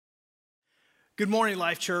Good morning,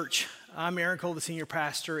 Life Church. I'm Aaron Cole, the senior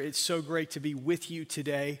pastor. It's so great to be with you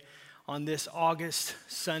today on this August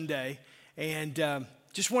Sunday. And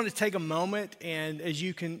just wanted to take a moment, and as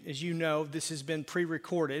you know, this has been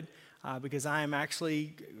pre-recorded because I am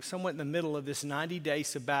actually somewhat in the middle of this 90-day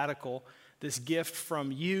sabbatical, this gift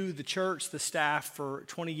from you, the church, the staff, for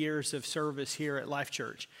 20 years of service here at Life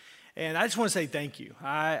Church. And I just want to say thank you.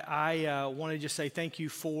 I want to just say thank you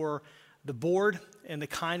for the board and the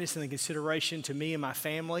kindness and the consideration to me and my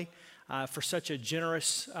family for such a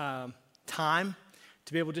generous time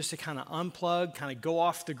to be able just to kind of unplug, kind of go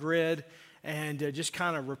off the grid, and just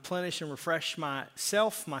kind of replenish and refresh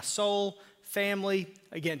myself, my soul, family.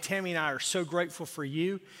 Again, Tammy and I are so grateful for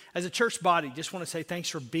you. As a church body, just want to say thanks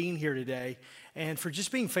for being here today and for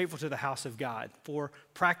just being faithful to the house of God, for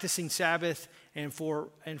practicing Sabbath, and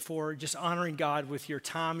for just honoring God with your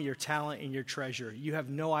time, your talent, and your treasure. You have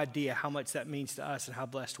no idea how much that means to us and how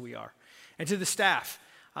blessed we are. And to the staff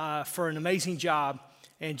for an amazing job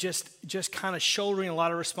and just kind of shouldering a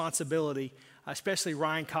lot of responsibility, especially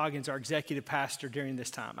Ryan Coggins, our executive pastor, during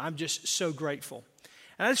this time. I'm just so grateful.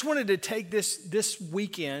 And I just wanted to take this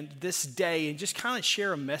weekend, this day, and just kind of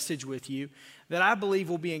share a message with you that I believe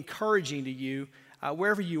will be encouraging to you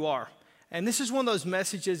wherever you are. And this is one of those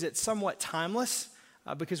messages that's somewhat timeless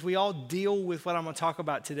because we all deal with what I'm going to talk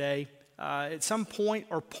about today at some point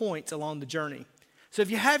or points along the journey. So if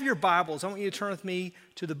you have your Bibles, I want you to turn with me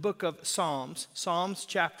to the book of Psalms, Psalms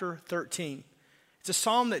chapter 13. It's a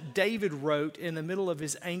psalm that David wrote in the middle of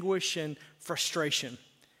his anguish and frustration.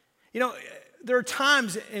 You know, there are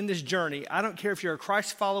times in this journey, I don't care if you're a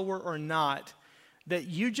Christ follower or not, that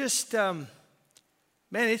you just, man,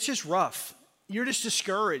 it's just rough. You're just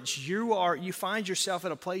discouraged. You find yourself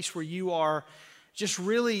at a place where you are just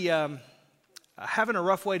really having a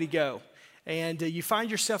rough way to go. And you find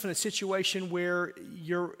yourself in a situation where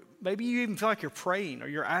maybe you even feel like you're praying or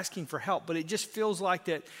you're asking for help, but it just feels like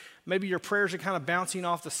that maybe your prayers are kind of bouncing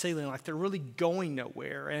off the ceiling, like they're really going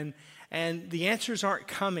nowhere. And the answers aren't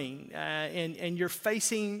coming, and you're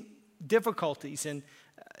facing difficulties, and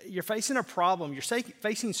you're facing a problem, you're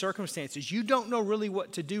facing circumstances. You don't know really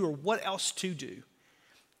what to do or what else to do.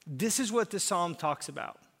 This is what this psalm talks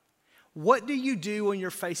about. What do you do when you're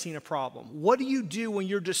facing a problem? What do you do when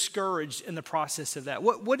you're discouraged in the process of that?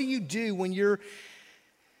 What do you do when you're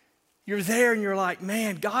there and you're like,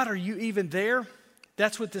 man, God, are you even there?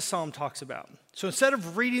 That's what this psalm talks about. So instead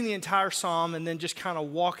of reading the entire psalm and then just kind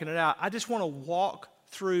of walking it out, I just want to walk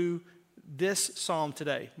through this psalm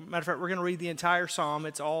today. Matter of fact, we're going to read the entire psalm.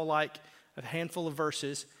 It's all like a handful of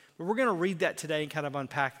verses, but we're going to read that today and kind of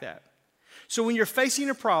unpack that. So when you're facing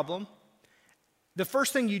a problem, the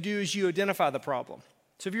first thing you do is you identify the problem.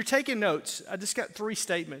 So if you're taking notes, I just got 3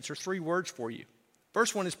 statements or 3 words for you.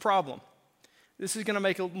 First one is problem. This is going to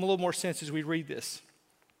make a little more sense as we read this.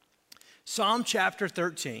 Psalm chapter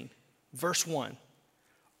 13, verse 1.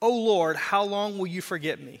 O Lord, how long will you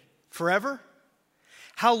forget me? Forever?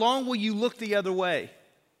 How long will you look the other way?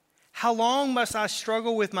 How long must I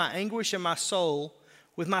struggle with my anguish in my soul,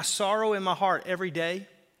 with my sorrow in my heart every day?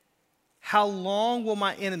 How long will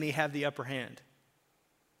my enemy have the upper hand?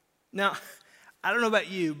 Now, I don't know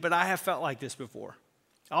about you, but I have felt like this before.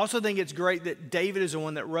 I also think it's great that David is the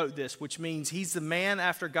one that wrote this, which means he's the man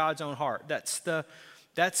after God's own heart. That's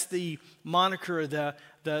the moniker,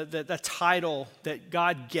 the title that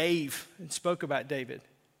God gave and spoke about David.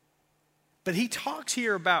 But he talks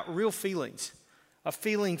here about real feelings, of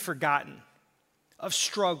feeling forgotten, of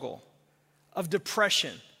struggle, of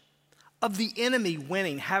depression, of the enemy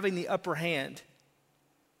winning, having the upper hand.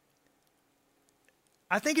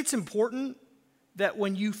 I think it's important that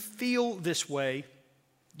when you feel this way,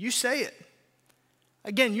 you say it.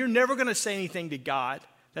 Again, you're never going to say anything to God.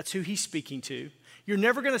 That's who he's speaking to. You're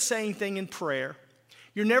never going to say anything in prayer.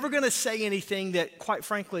 You're never going to say anything that, quite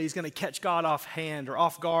frankly, is going to catch God off hand or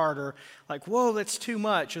off guard or like, whoa, that's too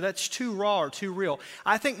much or that's too raw or too real.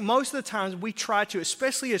 I think most of the times we try to,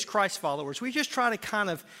 especially as Christ followers, we just try to kind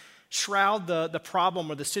of shroud the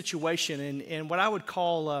problem or the situation in what I would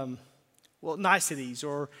call, niceties,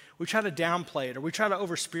 or we try to downplay it or we try to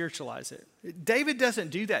over-spiritualize it. David doesn't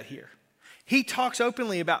do that here. He talks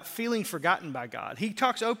openly about feeling forgotten by God. He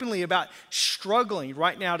talks openly about struggling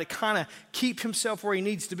right now to kind of keep himself where he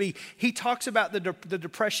needs to be. He talks about the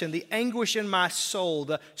depression, the anguish in my soul,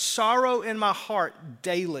 the sorrow in my heart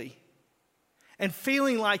daily, and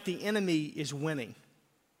feeling like the enemy is winning.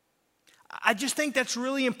 I just think that's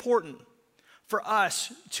really important for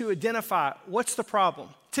us to identify what's the problem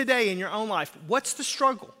today in your own life. What's the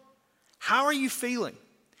struggle? How are you feeling?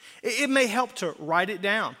 It may help to write it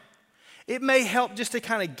down. It may help just to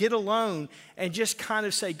kind of get alone and just kind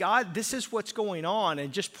of say, God, this is what's going on,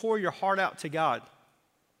 and just pour your heart out to God.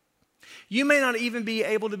 You may not even be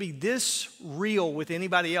able to be this real with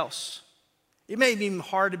anybody else. It may be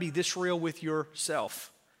hard to be this real with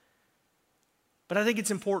yourself. But I think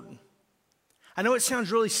it's important. I know it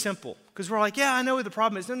sounds really simple because we're like, yeah, I know what the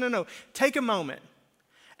problem is. No. Take a moment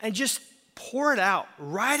and just pour it out,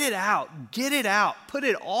 write it out, get it out, put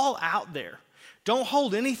it all out there. Don't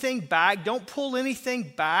hold anything back. Don't pull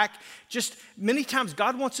anything back. Just many times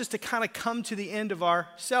God wants us to kind of come to the end of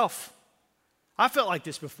ourself. I felt like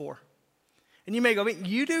this before. And you may go,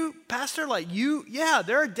 you do, Pastor? Yeah,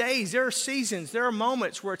 there are days, there are seasons, there are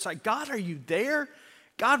moments where it's like, God, are you there?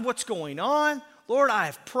 God, what's going on? Lord, I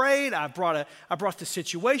have prayed. I brought the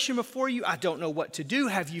situation before you. I don't know what to do.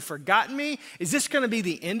 Have you forgotten me? Is this going to be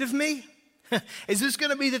the end of me? Is this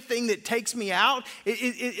going to be the thing that takes me out?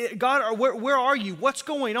 God, where are you? What's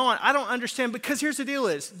going on? I don't understand. Because here's the deal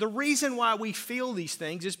is, the reason why we feel these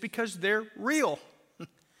things is because they're real.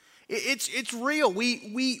 It's real.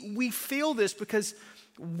 We feel this because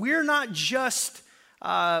we're not just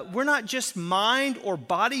mind or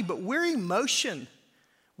body, but we're emotion.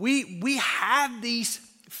 We have these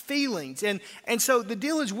feelings. And so the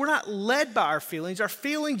deal is we're not led by our feelings. Our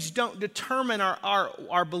feelings don't determine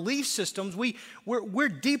our belief systems. We're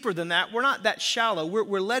deeper than that. We're not that shallow.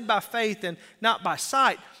 We're led by faith and not by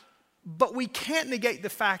sight. But we can't negate the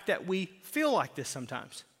fact that we feel like this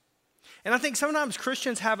sometimes. And I think sometimes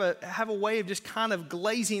Christians have a way of just kind of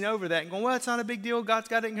glazing over that and going, well, it's not a big deal. God's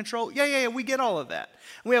got it in control. Yeah, we get all of that.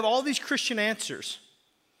 And we have all these Christian answers.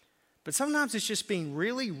 But sometimes it's just being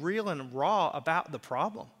really real and raw about the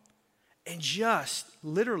problem and just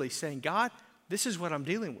literally saying, God, this is what I'm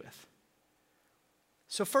dealing with.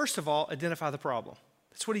 So first of all, identify the problem.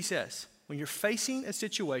 That's what he says. When you're facing a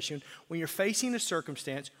situation, when you're facing a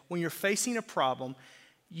circumstance, when you're facing a problem,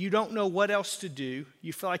 you don't know what else to do.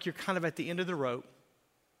 You feel like you're kind of at the end of the rope.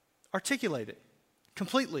 Articulate it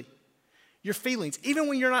completely. Your feelings, even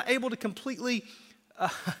when you're not able to completely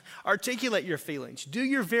articulate your feelings. Do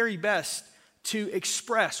your very best to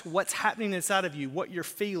express what's happening inside of you, what you're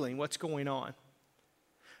feeling, what's going on.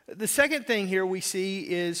 The second thing here we see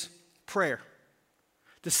is prayer.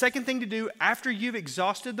 The second thing to do after you've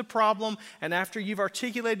exhausted the problem and after you've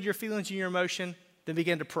articulated your feelings and your emotion, then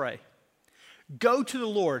begin to pray. Go to the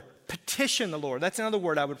Lord. Petition the Lord. That's another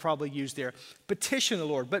word I would probably use there. Petition the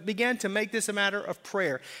Lord. But begin to make this a matter of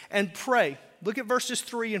prayer. And pray. Look at verses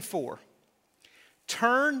 3 and 4.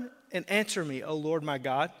 Turn and answer me, O Lord my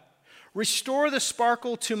God. Restore the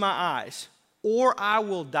sparkle to my eyes, or I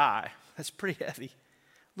will die. That's pretty heavy.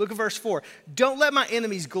 Look at verse 4. Don't let my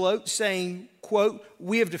enemies gloat, saying, quote,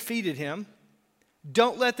 we have defeated him.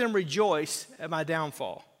 Don't let them rejoice at my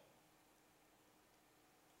downfall.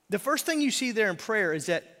 The first thing you see there in prayer is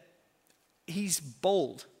that he's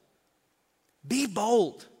bold. Be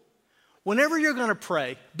bold. Whenever you're going to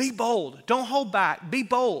pray, be bold. Don't hold back. Be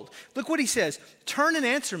bold. Look what he says. Turn and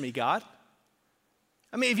answer me, God.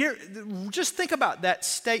 I mean, just think about that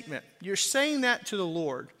statement. You're saying that to the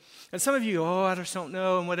Lord. And some of you, I just don't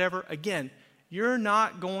know and whatever. Again, you're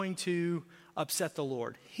not going to upset the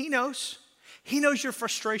Lord. He knows. He knows your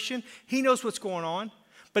frustration. He knows what's going on.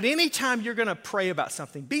 But anytime you're going to pray about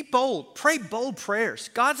something, be bold. Pray bold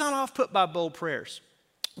prayers. God's not off put by bold prayers.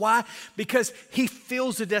 Why? Because he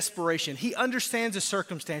feels the desperation. He understands the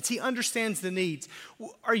circumstance. He understands the needs.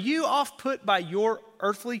 Are you off put by your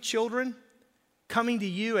earthly children coming to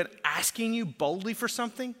you and asking you boldly for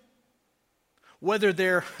something? Whether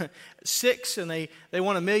they're 6 and they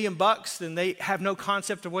want $1 million and they have no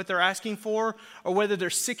concept of what they're asking for, or whether they're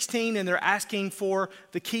 16 and they're asking for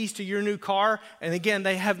the keys to your new car, and again,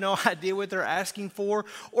 they have no idea what they're asking for,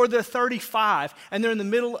 or they're 35 and they're in the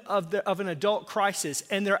middle of an adult crisis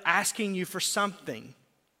and they're asking you for something,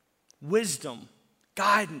 wisdom,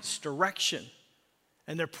 guidance, direction,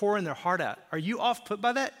 and they're pouring their heart out. Are you off put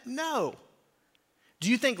by that? No. Do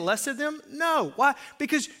you think less of them? No. Why?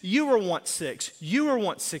 Because you were once 6. You were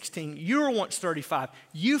once 16. You were once 35.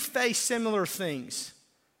 You face similar things.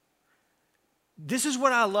 This is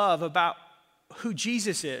what I love about who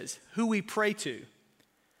Jesus is, who we pray to.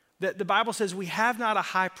 That the Bible says we have not a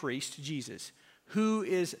high priest, Jesus, who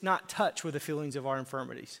is not touched with the feelings of our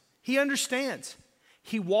infirmities. He understands.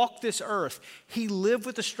 He walked this earth. He lived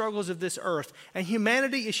with the struggles of this earth. And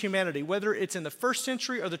humanity is humanity, whether it's in the 1st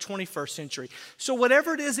century or the 21st century. So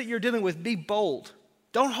whatever it is that you're dealing with, be bold.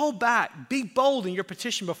 Don't hold back. Be bold in your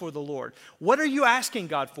petition before the Lord. What are you asking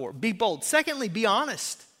God for? Be bold. Secondly, be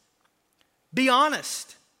honest. Be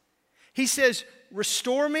honest. He says,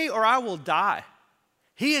 restore me or I will die.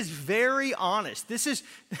 He is very honest. This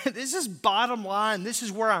is bottom line. This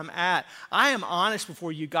is where I'm at. I am honest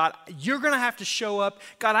before you, God. You're going to have to show up.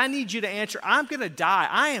 God, I need you to answer. I'm going to die.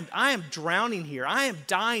 I am drowning here. I am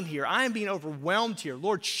dying here. I am being overwhelmed here.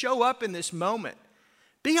 Lord, show up in this moment.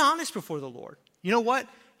 Be honest before the Lord. You know what?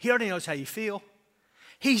 He already knows how you feel.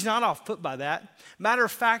 He's not off put by that. Matter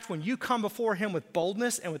of fact, when you come before him with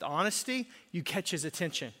boldness and with honesty, you catch his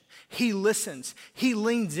attention. He listens. He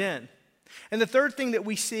leans in. And the third thing that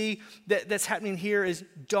we see that's happening here is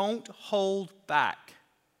don't hold back.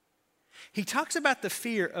 He talks about the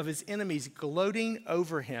fear of his enemies gloating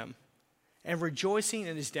over him and rejoicing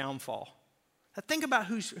in his downfall. Now think about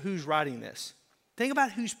who's writing this. Think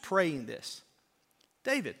about who's praying this.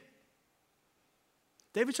 David.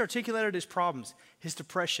 David's articulated his problems, his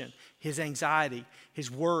depression, his anxiety, his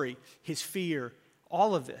worry, his fear,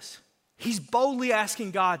 all of this. He's boldly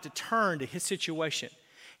asking God to turn to his situation.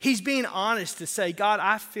 He's being honest to say, God,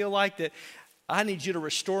 I feel like that I need you to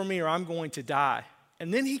restore me or I'm going to die.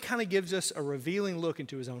 And then he kind of gives us a revealing look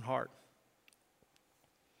into his own heart.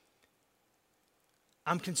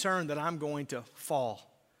 I'm concerned that I'm going to fall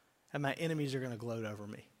and my enemies are going to gloat over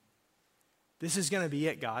me. This is going to be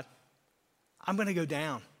it, God. I'm going to go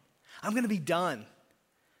down. I'm going to be done.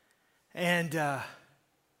 And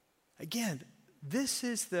again, this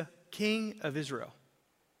is the King of Israel.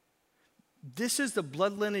 This is the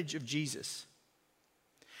blood lineage of Jesus.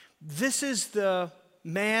 This is the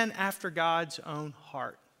man after God's own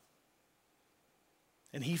heart.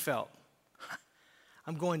 And he felt,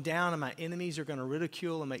 I'm going down and my enemies are going to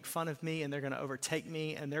ridicule and make fun of me and they're going to overtake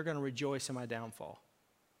me and they're going to rejoice in my downfall.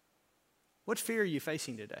 What fear are you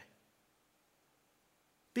facing today?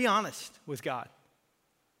 Be honest with God.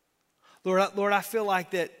 Lord, I feel like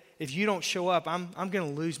that if you don't show up, I'm going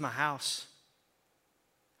to lose my house.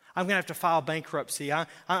 I'm going to have to file bankruptcy. I'm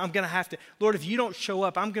going to have to, Lord, if you don't show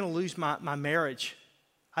up, I'm going to lose my marriage.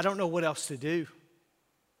 I don't know what else to do.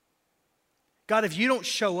 God, if you don't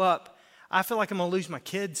show up, I feel like I'm going to lose my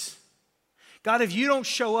kids. God, if you don't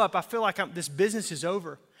show up, I feel like this business is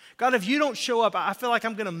over. God, if you don't show up, I feel like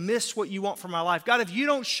I'm going to miss what you want for my life. God, if you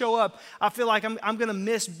don't show up, I feel like I'm going to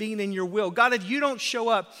miss being in your will. God, if you don't show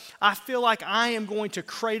up, I feel like I am going to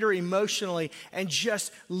crater emotionally and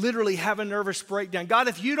just literally have a nervous breakdown. God,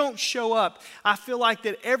 if you don't show up, I feel like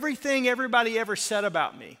that everything everybody ever said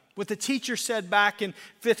about me, what the teacher said back in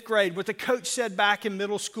 5th grade, what the coach said back in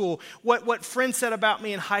middle school, what friends said about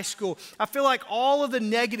me in high school. I feel like all of the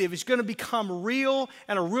negative is going to become real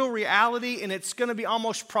and a real reality, and it's going to be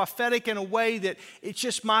almost prophetic in a way that it's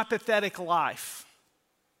just my pathetic life.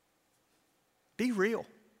 Be real.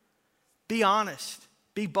 Be honest.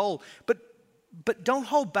 Be bold. But don't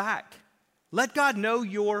hold back. Let God know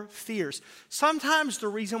your fears. Sometimes the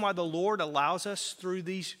reason why the Lord allows us through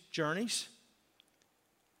these journeys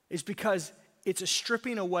is because it's a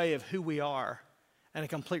stripping away of who we are and a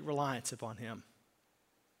complete reliance upon him.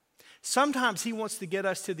 Sometimes he wants to get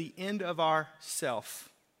us to the end of ourself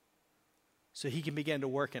so he can begin to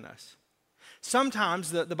work in us.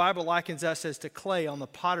 Sometimes the Bible likens us as to clay on the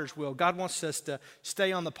potter's wheel. God wants us to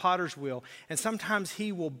stay on the potter's wheel. And sometimes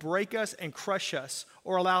he will break us and crush us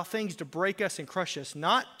or allow things to break us and crush us,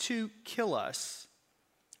 not to kill us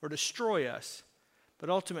or destroy us, but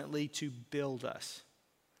ultimately to build us.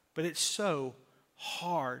 But it's so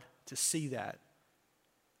hard to see that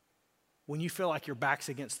when you feel like your back's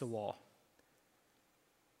against the wall,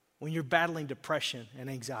 when you're battling depression and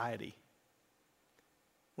anxiety,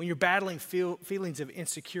 when you're battling feelings of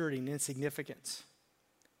insecurity and insignificance,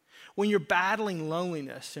 when you're battling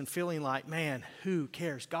loneliness and feeling like, man, who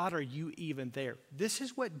cares? God, are you even there? This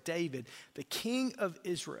is what David, the king of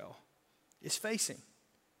Israel, is facing.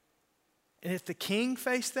 And if the king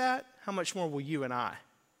faced that, how much more will you and I?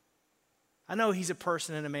 I know he's a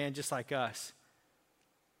person and a man just like us.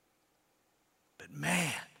 But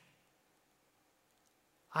man,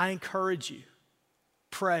 I encourage you,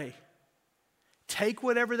 pray. Take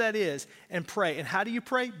whatever that is and pray. And how do you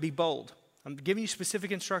pray? Be bold. I'm giving you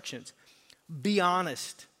specific instructions. Be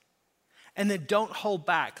honest. And then don't hold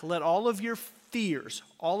back. Let all of your fears,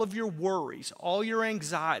 all of your worries, all your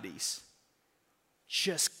anxieties,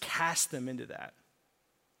 just cast them into that.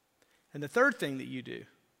 And the third thing that you do,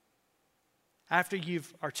 after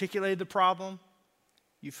you've articulated the problem,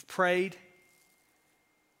 you've prayed,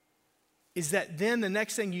 is that then the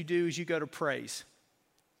next thing you do is you go to praise.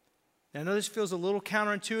 Now, I know this feels a little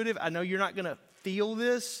counterintuitive. I know you're not going to feel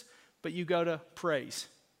this, but you go to praise.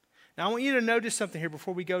 Now, I want you to notice something here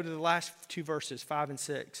before we go to the last two verses, 5 and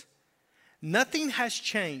 6. Nothing has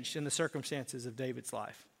changed in the circumstances of David's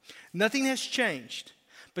life. Nothing has changed,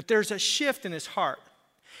 but there's a shift in his heart.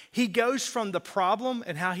 He goes from the problem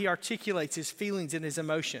and how he articulates his feelings and his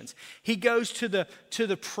emotions. He goes to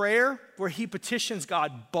the prayer where he petitions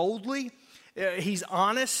God boldly. He's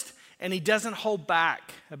honest, and he doesn't hold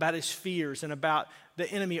back about his fears and about the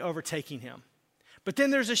enemy overtaking him. But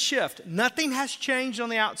then there's a shift. Nothing has changed on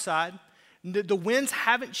the outside. The winds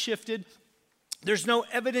haven't shifted. There's no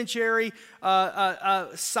evidentiary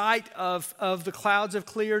sight of the clouds have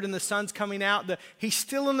cleared and the sun's coming out. He's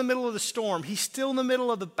still in the middle of the storm. He's still in the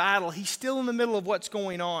middle of the battle. He's still in the middle of what's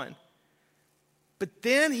going on. But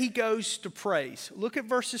then he goes to praise. Look at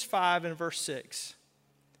verses 5 and verse 6.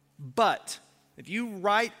 But, if you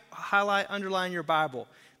write, highlight, underline your Bible,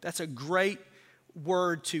 that's a great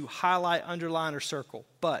word to highlight, underline, or circle.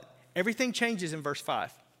 But, everything changes in verse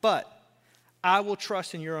 5. But, I will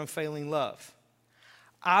trust in your unfailing love.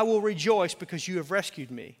 I will rejoice because you have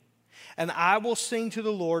rescued me. And I will sing to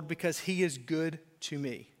the Lord because he is good to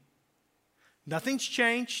me. Nothing's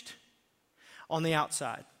changed on the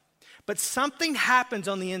outside. But something happens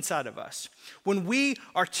on the inside of us. When we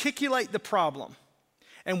articulate the problem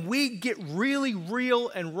and we get really real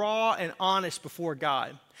and raw and honest before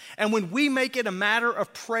God. And when we make it a matter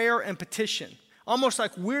of prayer and petition, almost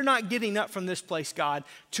like we're not getting up from this place, God,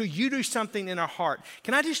 till you do something in our heart.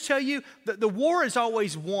 Can I just tell you that the war is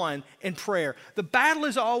always won in prayer. The battle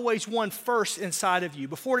is always won first inside of you.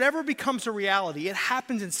 Before it ever becomes a reality, it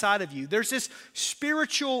happens inside of you. There's this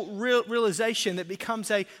spiritual realization that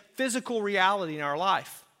becomes a physical reality in our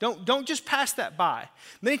life. Don't just pass that by.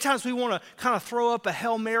 Many times we want to kind of throw up a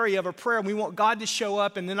Hail Mary of a prayer and we want God to show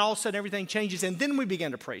up and then all of a sudden everything changes and then we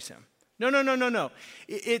begin to praise him. No.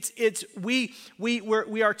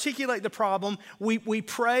 We articulate the problem. We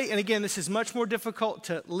pray, and again, this is much more difficult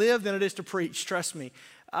to live than it is to preach. Trust me.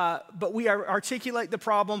 But we articulate the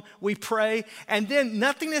problem. We pray, and then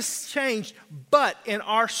nothing has changed. But in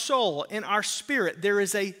our soul, in our spirit, there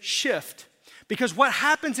is a shift because what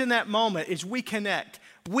happens in that moment is we connect.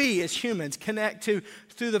 We as humans connect through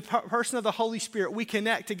the person of the Holy Spirit. We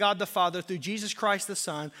connect to God the Father through Jesus Christ the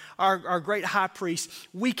Son, our great high priest.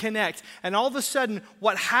 We connect. And all of a sudden,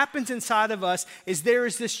 what happens inside of us is there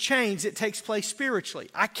is this change that takes place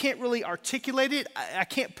spiritually. I can't really articulate it. I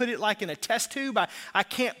can't put it like in a test tube. I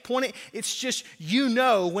can't point it. It's just you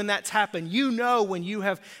know when that's happened. You know when you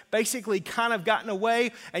have basically kind of gotten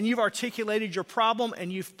away and you've articulated your problem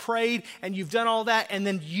and you've prayed and you've done all that. And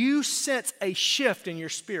then you sense a shift in your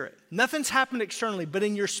spirit. Nothing's happened externally, but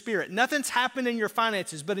in your spirit. Nothing's happened in your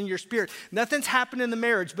finances, but in your spirit. Nothing's happened in the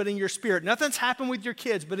marriage, but in your spirit. Nothing's happened with your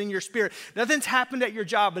kids, but in your spirit. Nothing's happened at your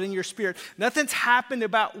job, but in your spirit. Nothing's happened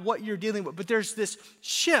about what you're dealing with, but there's this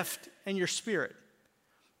shift in your spirit.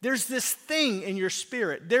 There's this thing in your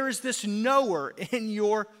spirit. There is this knower in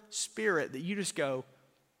your spirit that you just go,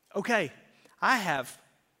 okay, I have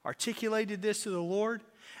articulated this to the Lord,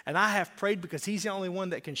 and I have prayed because he's the only one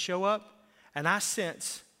that can show up. And I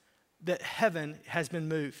sense that heaven has been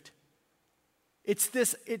moved. It's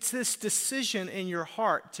this decision in your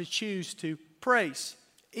heart to choose to praise,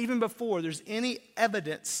 even before there's any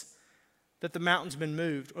evidence that the mountain's been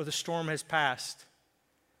moved or the storm has passed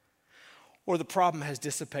or the problem has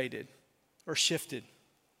dissipated or shifted.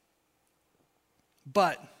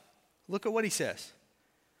 But look at what he says.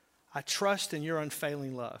 I trust in your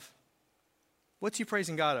unfailing love. What's he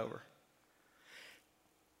praising God over?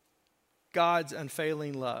 God's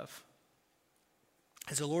unfailing love.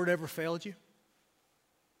 Has the Lord ever failed you?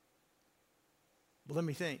 Well, let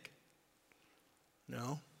me think.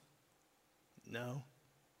 No,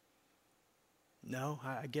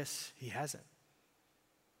 I guess he hasn't.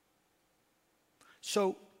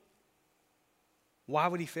 So, why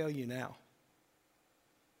would he fail you now?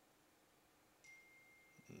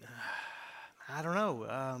 I don't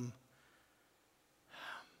know.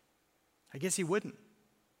 I guess he wouldn't.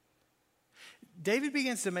 David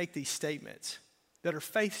begins to make these statements that are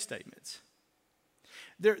faith statements.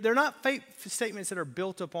 They're not faith statements that are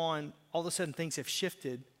built upon all of a sudden things have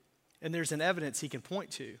shifted and there's an evidence he can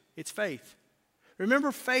point to. It's faith.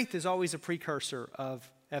 Remember, faith is always a precursor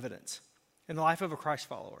of evidence in the life of a Christ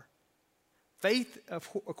follower. Faith,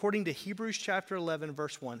 according to Hebrews chapter 11,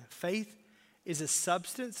 verse 1, faith is a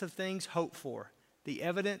substance of things hoped for, the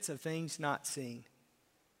evidence of things not seen.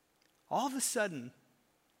 All of a sudden,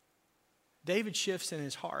 David shifts in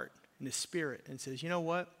his heart, in his spirit, and says, you know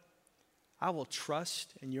what? I will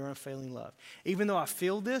trust in your unfailing love. Even though I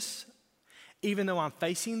feel this, even though I'm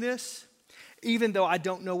facing this, even though I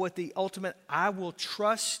don't know what the ultimate, I will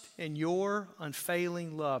trust in your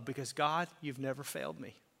unfailing love because God, you've never failed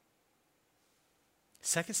me.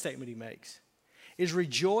 Second statement he makes is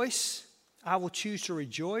rejoice. I will choose to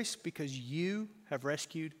rejoice because you have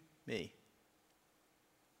rescued me.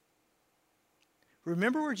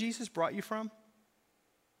 Remember where Jesus brought you from?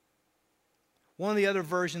 One of the other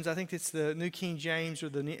versions, I think it's the New King James or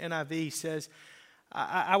the NIV, says,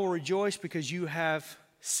 I will rejoice because you have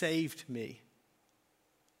saved me.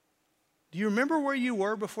 Do you remember where you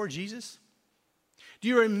were before Jesus? Do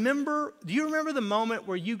you remember the moment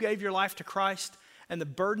where you gave your life to Christ and the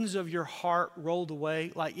burdens of your heart rolled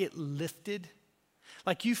away, like it lifted?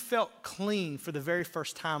 Like you felt clean for the very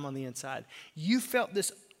first time on the inside. You felt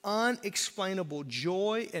this unexplainable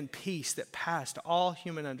joy and peace that passed all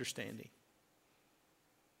human understanding.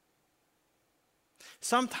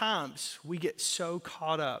 Sometimes we get so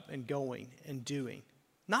caught up in going and doing,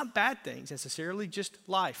 not bad things necessarily, just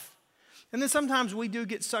life. And then sometimes we do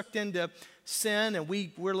get sucked into sin and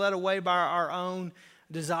we're led away by our own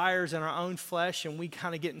desires and our own flesh, and we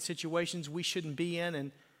kind of get in situations we shouldn't be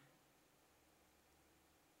in.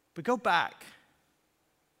 But go back.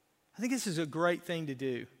 I think this is a great thing to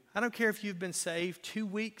do. I don't care if you've been saved 2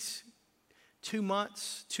 weeks, 2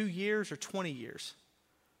 months, 2 years, or 20 years.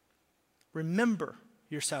 Remember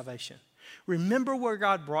your salvation. Remember where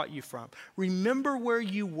God brought you from. Remember where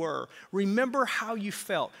you were. Remember how you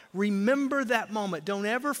felt. Remember that moment. Don't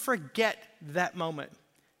ever forget that moment.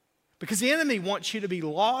 Because the enemy wants you to be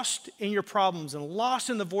lost in your problems and lost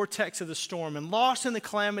in the vortex of the storm and lost in the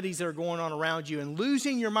calamities that are going on around you and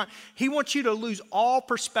losing your mind. He wants you to lose all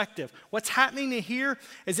perspective. What's happening here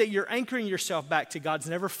is that you're anchoring yourself back to God's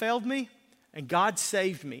never failed me and God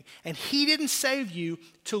saved me. And He didn't save you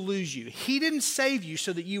to lose you. He didn't save you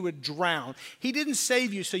so that you would drown. He didn't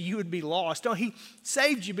save you so you would be lost. No, He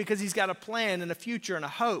saved you because He's got a plan and a future and a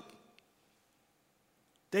hope.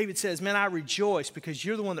 David says, man, I rejoice because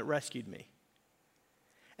you're the one that rescued me.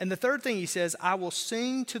 And the third thing he says, I will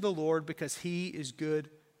sing to the Lord because He is good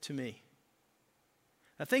to me.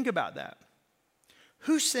 Now think about that.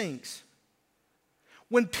 Who sings?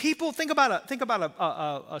 When people, think about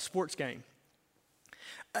a sports game.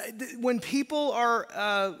 When people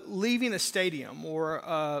are leaving a stadium or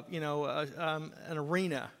an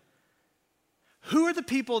arena, who are the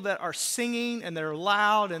people that are singing and that are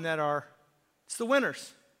loud and that are, it's the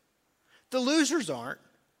winners. The losers aren't.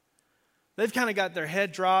 They've kind of got their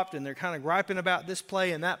head dropped and they're kind of griping about this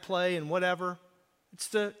play and that play and whatever. It's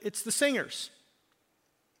the singers.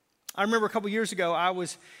 I remember a couple years ago, I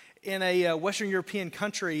was in a Western European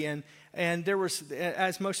country, and there was,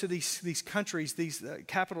 as most of these countries, these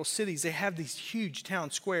capital cities, they have these huge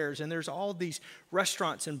town squares, and there's all these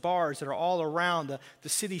restaurants and bars that are all around the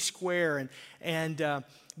city square, and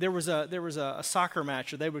there was a soccer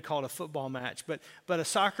match, or they would call it a football match, but a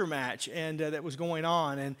soccer match, and that was going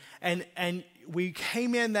on, and we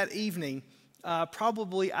came in that evening,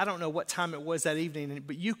 probably, I don't know what time it was that evening,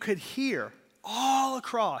 but you could hear all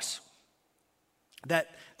across that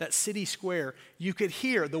city square, you could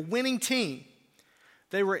hear the winning team.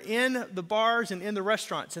 They were in the bars and in the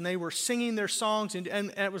restaurants, and they were singing their songs, and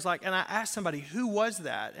it was like, and I asked somebody, who was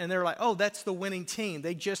that? And they're like, oh, that's the winning team.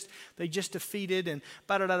 They just defeated, and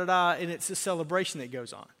ba-da-da-da-da, and it's a celebration that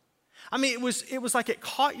goes on. I mean, it was like it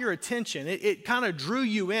caught your attention. It kind of drew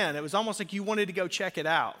you in. It was almost like you wanted to go check it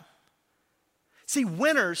out. See,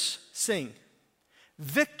 winners sing.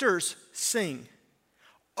 Victors sing.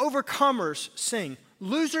 Overcomers sing.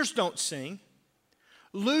 Losers don't sing.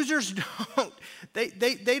 Losers don't.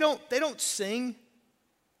 They don't sing.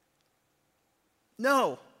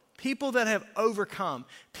 No. People that have overcome,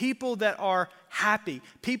 people that are happy,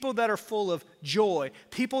 people that are full of joy,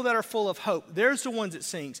 people that are full of hope, there's the ones that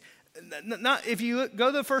sings. Not if you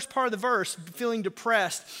go to the first part of the verse, feeling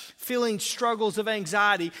depressed, feeling struggles of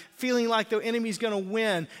anxiety, feeling like the enemy's going to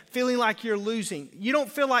win, feeling like you're losing. You don't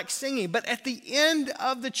feel like singing. But at the end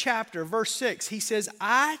of the chapter, verse 6, he says,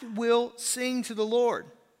 I will sing to the Lord.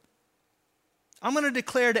 I'm going to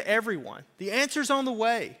declare to everyone, the answer's on the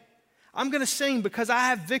way. I'm going to sing because I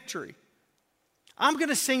have victory. I'm going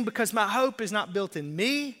to sing because my hope is not built in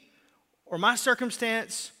me or my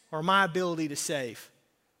circumstance or my ability to save,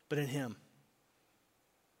 but in Him.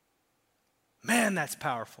 Man, that's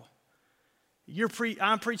powerful.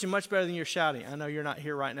 I'm preaching much better than you're shouting. I know you're not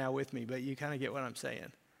here right now with me, but you kind of get what I'm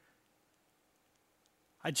saying.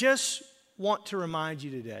 I just want to remind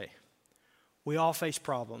you today, we all face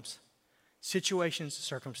problems, situations,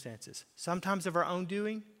 circumstances, sometimes of our own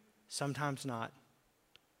doing, sometimes not.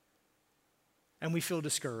 And we feel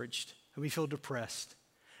discouraged, and we feel depressed,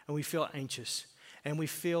 and we feel anxious. And we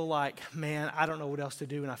feel like, man, I don't know what else to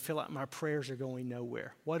do, and I feel like my prayers are going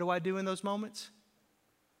nowhere. What do I do in those moments?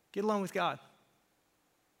 Get alone with God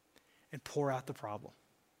and pour out the problem.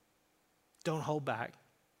 Don't hold back.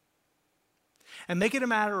 And make it a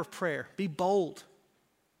matter of prayer. Be bold.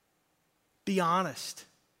 Be honest.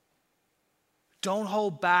 Don't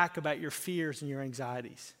hold back about your fears and your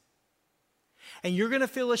anxieties. And you're going to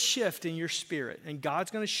feel a shift in your spirit, and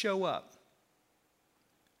God's going to show up.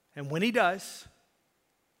 And when he does,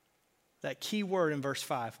 that key word in verse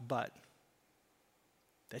 5, but,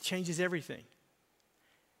 that changes everything.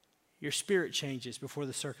 Your spirit changes before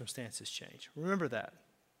the circumstances change. Remember that.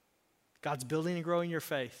 God's building and growing your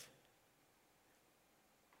faith.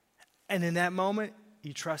 And in that moment,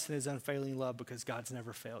 you trust in his unfailing love because God's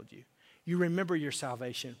never failed you. You remember your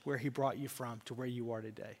salvation, where he brought you from to where you are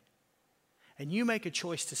today. And you make a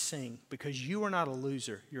choice to sing because you are not a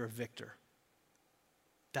loser, you're a victor.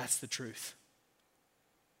 That's the truth.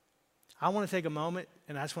 I want to take a moment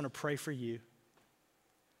and I just want to pray for you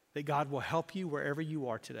that God will help you wherever you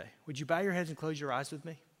are today. Would you bow your heads and close your eyes with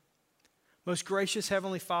me? Most gracious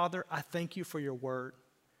Heavenly Father, I thank you for your word.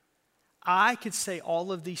 I could say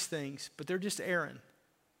all of these things, but they're just Aaron.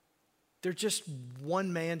 They're just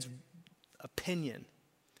one man's opinion.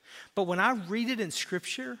 But when I read it in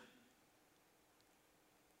Scripture,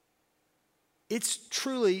 it's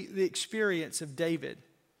truly the experience of David.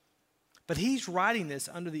 But he's writing this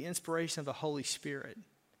under the inspiration of the Holy Spirit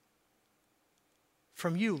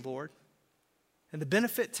from you, Lord. And the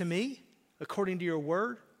benefit to me, according to your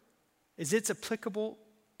word, is it's applicable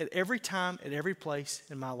at every time, at every place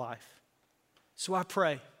in my life. So I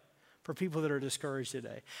pray for people that are discouraged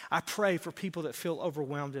today. I pray for people that feel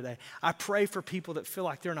overwhelmed today. I pray for people that feel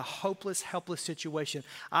like they're in a hopeless, helpless situation.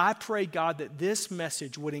 I pray, God, that this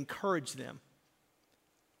message would encourage them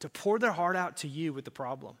to pour their heart out to you with the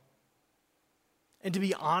problem and to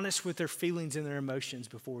be honest with their feelings and their emotions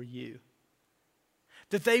before you.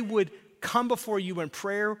 That they would come before you in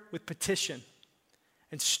prayer with petition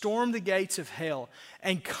and storm the gates of hell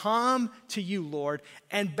and come to you, Lord,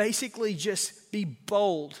 and basically just be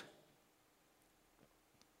bold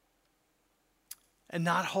and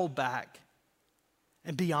not hold back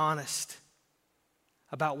and be honest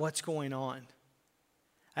about what's going on.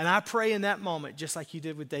 And I pray in that moment, just like you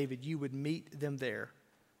did with David, you would meet them there.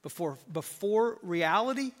 Before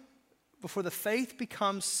reality, before the faith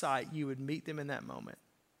becomes sight, you would meet them in that moment.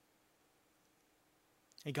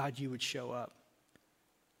 And God, you would show up.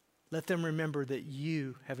 Let them remember that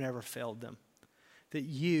you have never failed them, that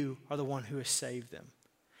you are the one who has saved them,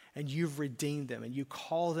 and you've redeemed them, and you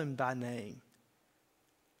call them by name.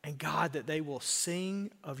 And God, that they will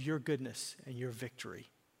sing of your goodness and your victory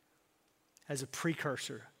as a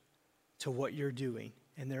precursor to what you're doing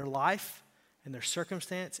in their life, in their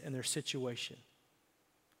circumstance, and their situation.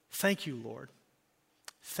 Thank you, Lord.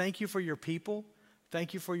 Thank you for your people.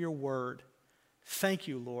 Thank you for your word. Thank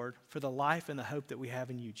you, Lord, for the life and the hope that we have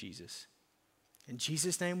in you, Jesus. In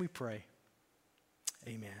Jesus' name we pray.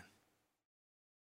 Amen.